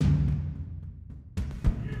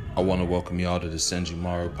I want to welcome y'all to the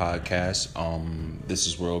Senjimaru podcast. This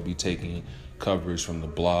is where we'll be taking coverage from the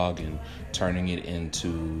blog and turning it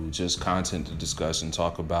into just content to discuss and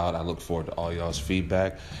talk about. I look forward to all y'all's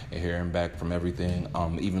feedback and hearing back from everything.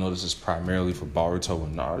 Even though this is primarily for Boruto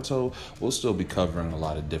and Naruto, we'll still be covering a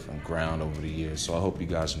lot of different ground over the years. So I hope you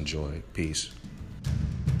guys enjoy. Peace.